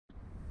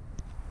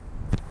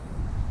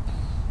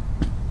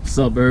What's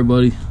up,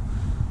 everybody?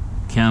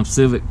 Camp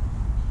Civic.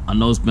 I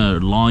know it's been a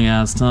long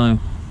ass time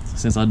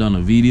since I done a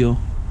video,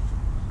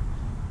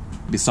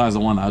 besides the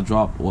one I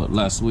dropped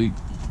last week,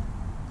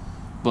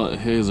 but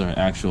here's an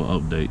actual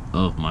update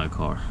of my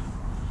car,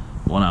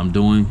 what I'm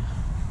doing.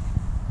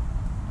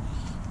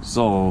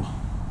 So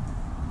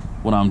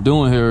what I'm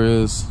doing here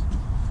is,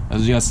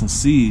 as you guys can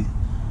see,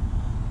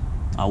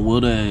 I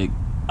welded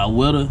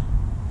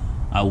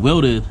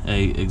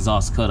a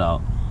exhaust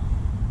cutout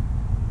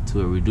to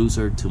a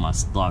reducer to my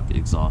stock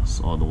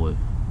exhaust all the way.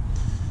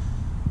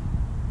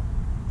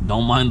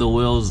 Don't mind the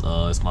wheels.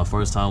 It's my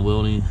first time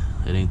welding.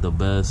 It ain't the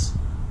best.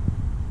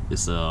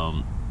 It's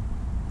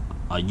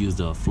I used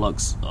a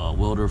flux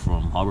welder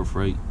from Harbor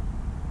Freight.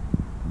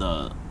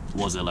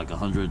 Was it like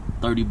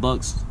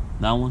 $130?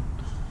 That one.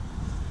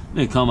 It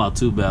didn't come out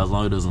too bad as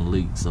long as it doesn't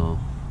leak. So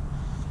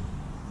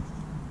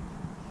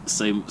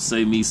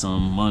save me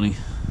some money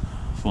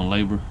from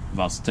labor if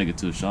I was to take it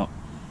to the shop.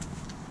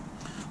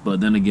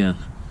 But then again,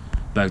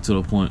 back to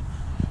the point.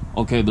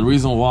 Okay, the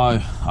reason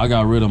why I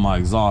got rid of my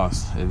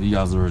exhaust, if you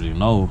guys already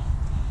know,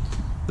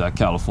 that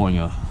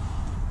California,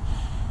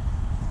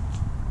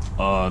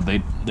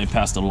 they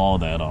passed a law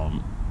that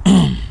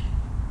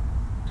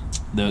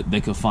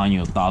they could fine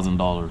you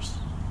 $1,000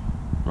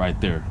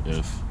 right there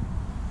if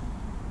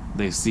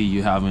they see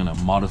you having a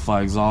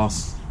modified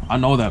exhaust. I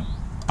know that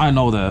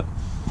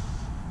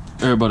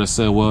everybody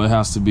said, well, it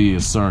has to be a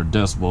certain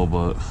decibel,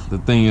 but the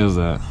thing is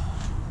that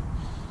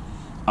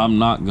I'm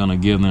not gonna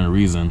give them a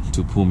reason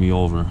to pull me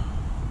over,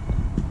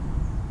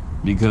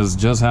 because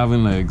just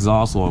having the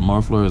exhaust or a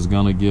muffler is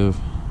gonna give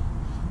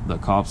the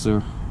cops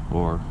or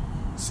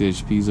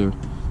CHPs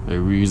a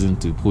reason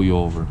to pull you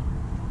over.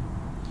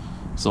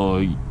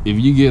 So if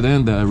you get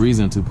in that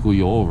reason to pull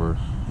you over,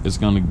 it's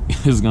gonna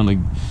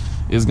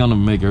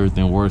make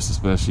everything worse,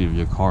 especially if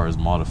your car is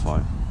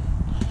modified.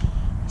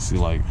 See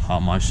like how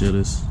my shit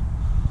is.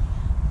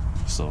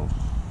 So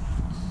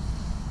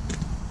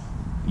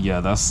yeah,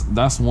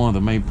 that's one of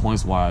the main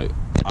points why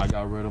I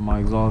got rid of my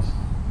exhaust.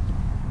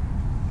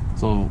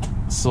 So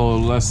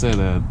let's say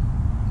that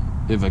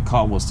if a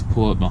cop was to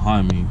pull up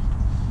behind me,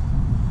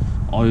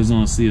 all he's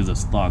gonna see is a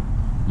stock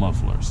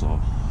muffler. So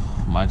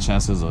my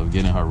chances of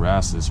getting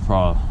harassed is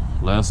probably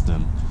less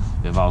than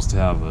if I was to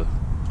have a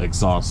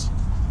exhaust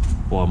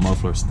or a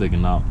muffler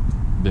sticking out,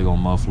 big old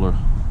muffler.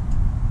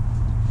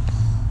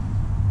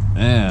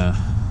 And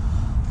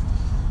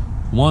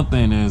one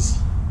thing is,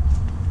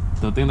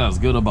 the thing that's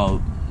good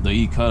about the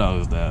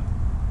E-CUTOUT is that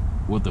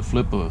with the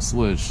flip of a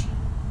switch,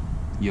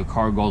 your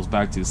car goes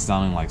back to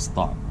sounding like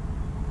stock.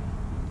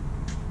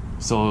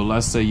 So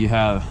let's say you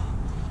want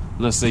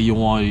to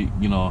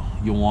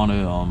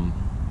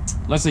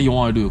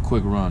do a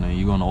quick run and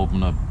you're going to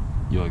open up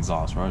your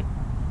exhaust, right?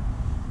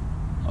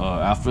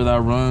 After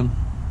that run,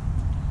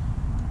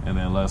 and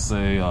then let's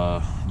say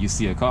you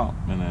see a cop,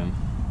 and then,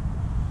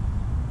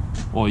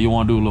 or you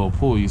want to do a little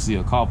pull, you see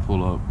a cop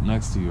pull up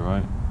next to you,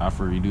 right?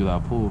 After you do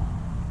that pull,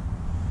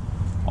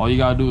 all you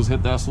gotta do is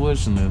hit that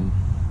switch, and then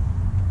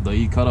the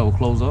E-CUTOUT will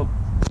close up,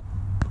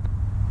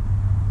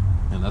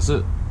 and that's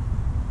it.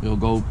 It'll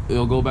go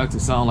back to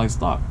sound like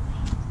stock.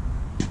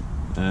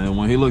 And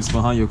when he looks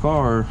behind your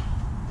car,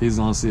 he's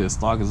gonna see a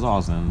stock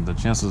exhaust, and the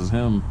chances of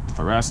him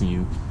harassing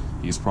you,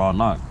 he's probably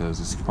not, because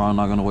he's probably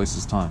not gonna waste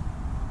his time.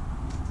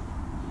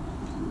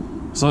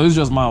 So it's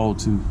just my old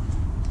two.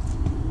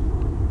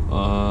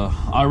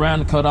 I ran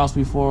the cutouts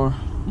before,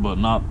 but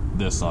not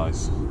this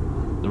size.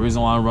 The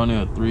reason why I'm running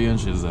a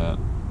 3-inch is that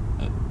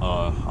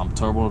I'm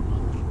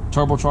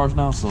turbocharged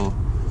now, so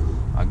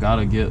I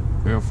gotta get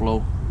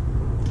airflow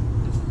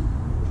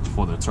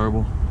for the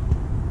turbo.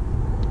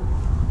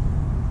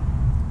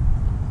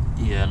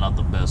 Yeah, not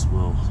the best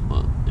wheel,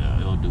 but yeah,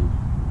 it'll do.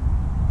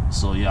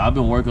 So yeah, I've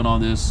been working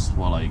on this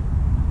for like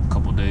a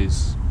couple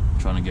days,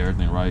 trying to get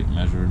everything right,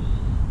 measured.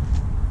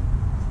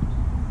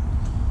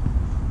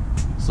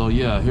 So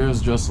yeah,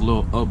 here's just a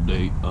little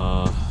update.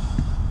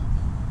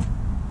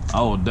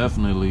 I will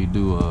definitely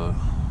do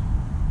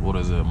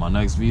my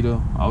next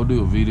video. I'll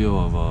do a video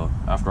of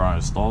after I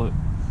install it.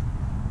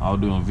 I'll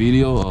do a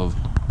video of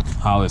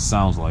how it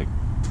sounds like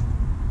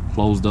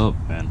closed up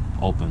and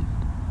open.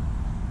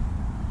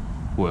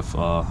 With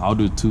I'll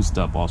do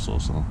 2-step also,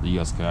 so you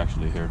guys can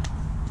actually hear.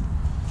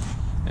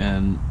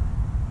 And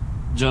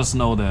just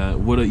know that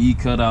with an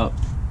E-CUTOUT,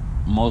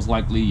 most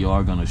likely you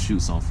are gonna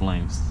shoot some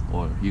flames,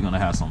 or you're gonna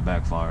have some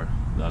backfire.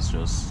 That's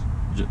just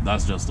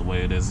the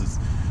way it is.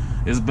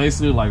 It's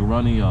basically like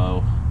running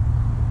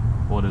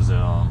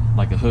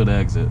like a hood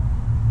exit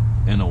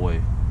in a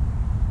way.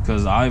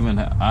 Cause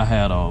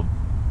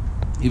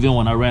even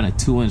when I ran a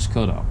 2-inch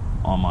cutout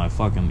on my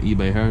fucking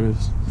eBay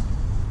Heritage,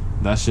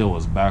 that shit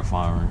was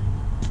backfiring.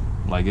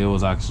 Like it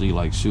was actually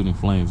like shooting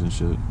flames and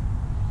shit.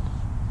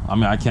 I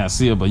mean, I can't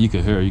see it, but you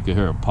could hear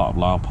it pop,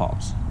 loud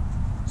pops.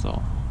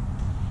 So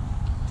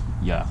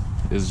yeah,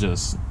 it's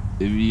just,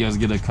 if you guys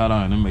get a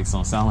cutout and it makes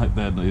some sound like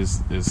that,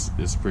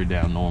 it's pretty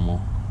damn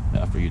normal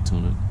after you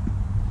tune it,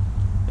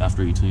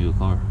 after you tune your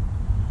car.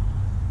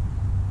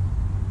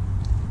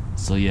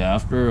 So yeah,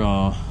 after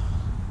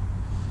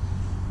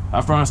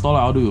After I install it,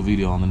 I'll do a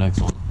video on the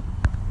next one.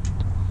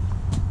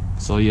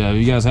 So yeah, if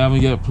you guys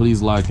haven't yet,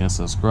 please like and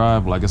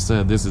subscribe. Like I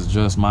said, this is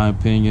just my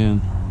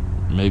opinion.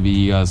 Maybe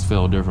you guys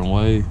feel a different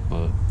way,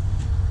 but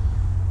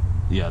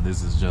yeah,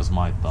 this is just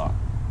my thought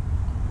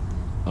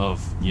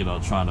of, you know,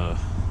 trying to,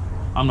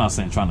 I'm not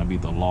saying trying to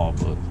beat the law,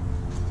 but,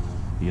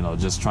 you know,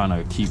 just trying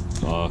to keep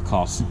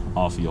cops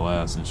off your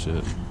ass and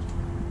shit,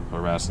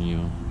 harassing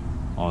you,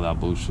 all that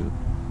bullshit.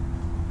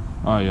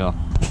 All right, y'all.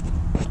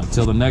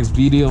 Until the next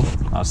video,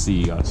 I'll see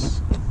you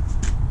guys.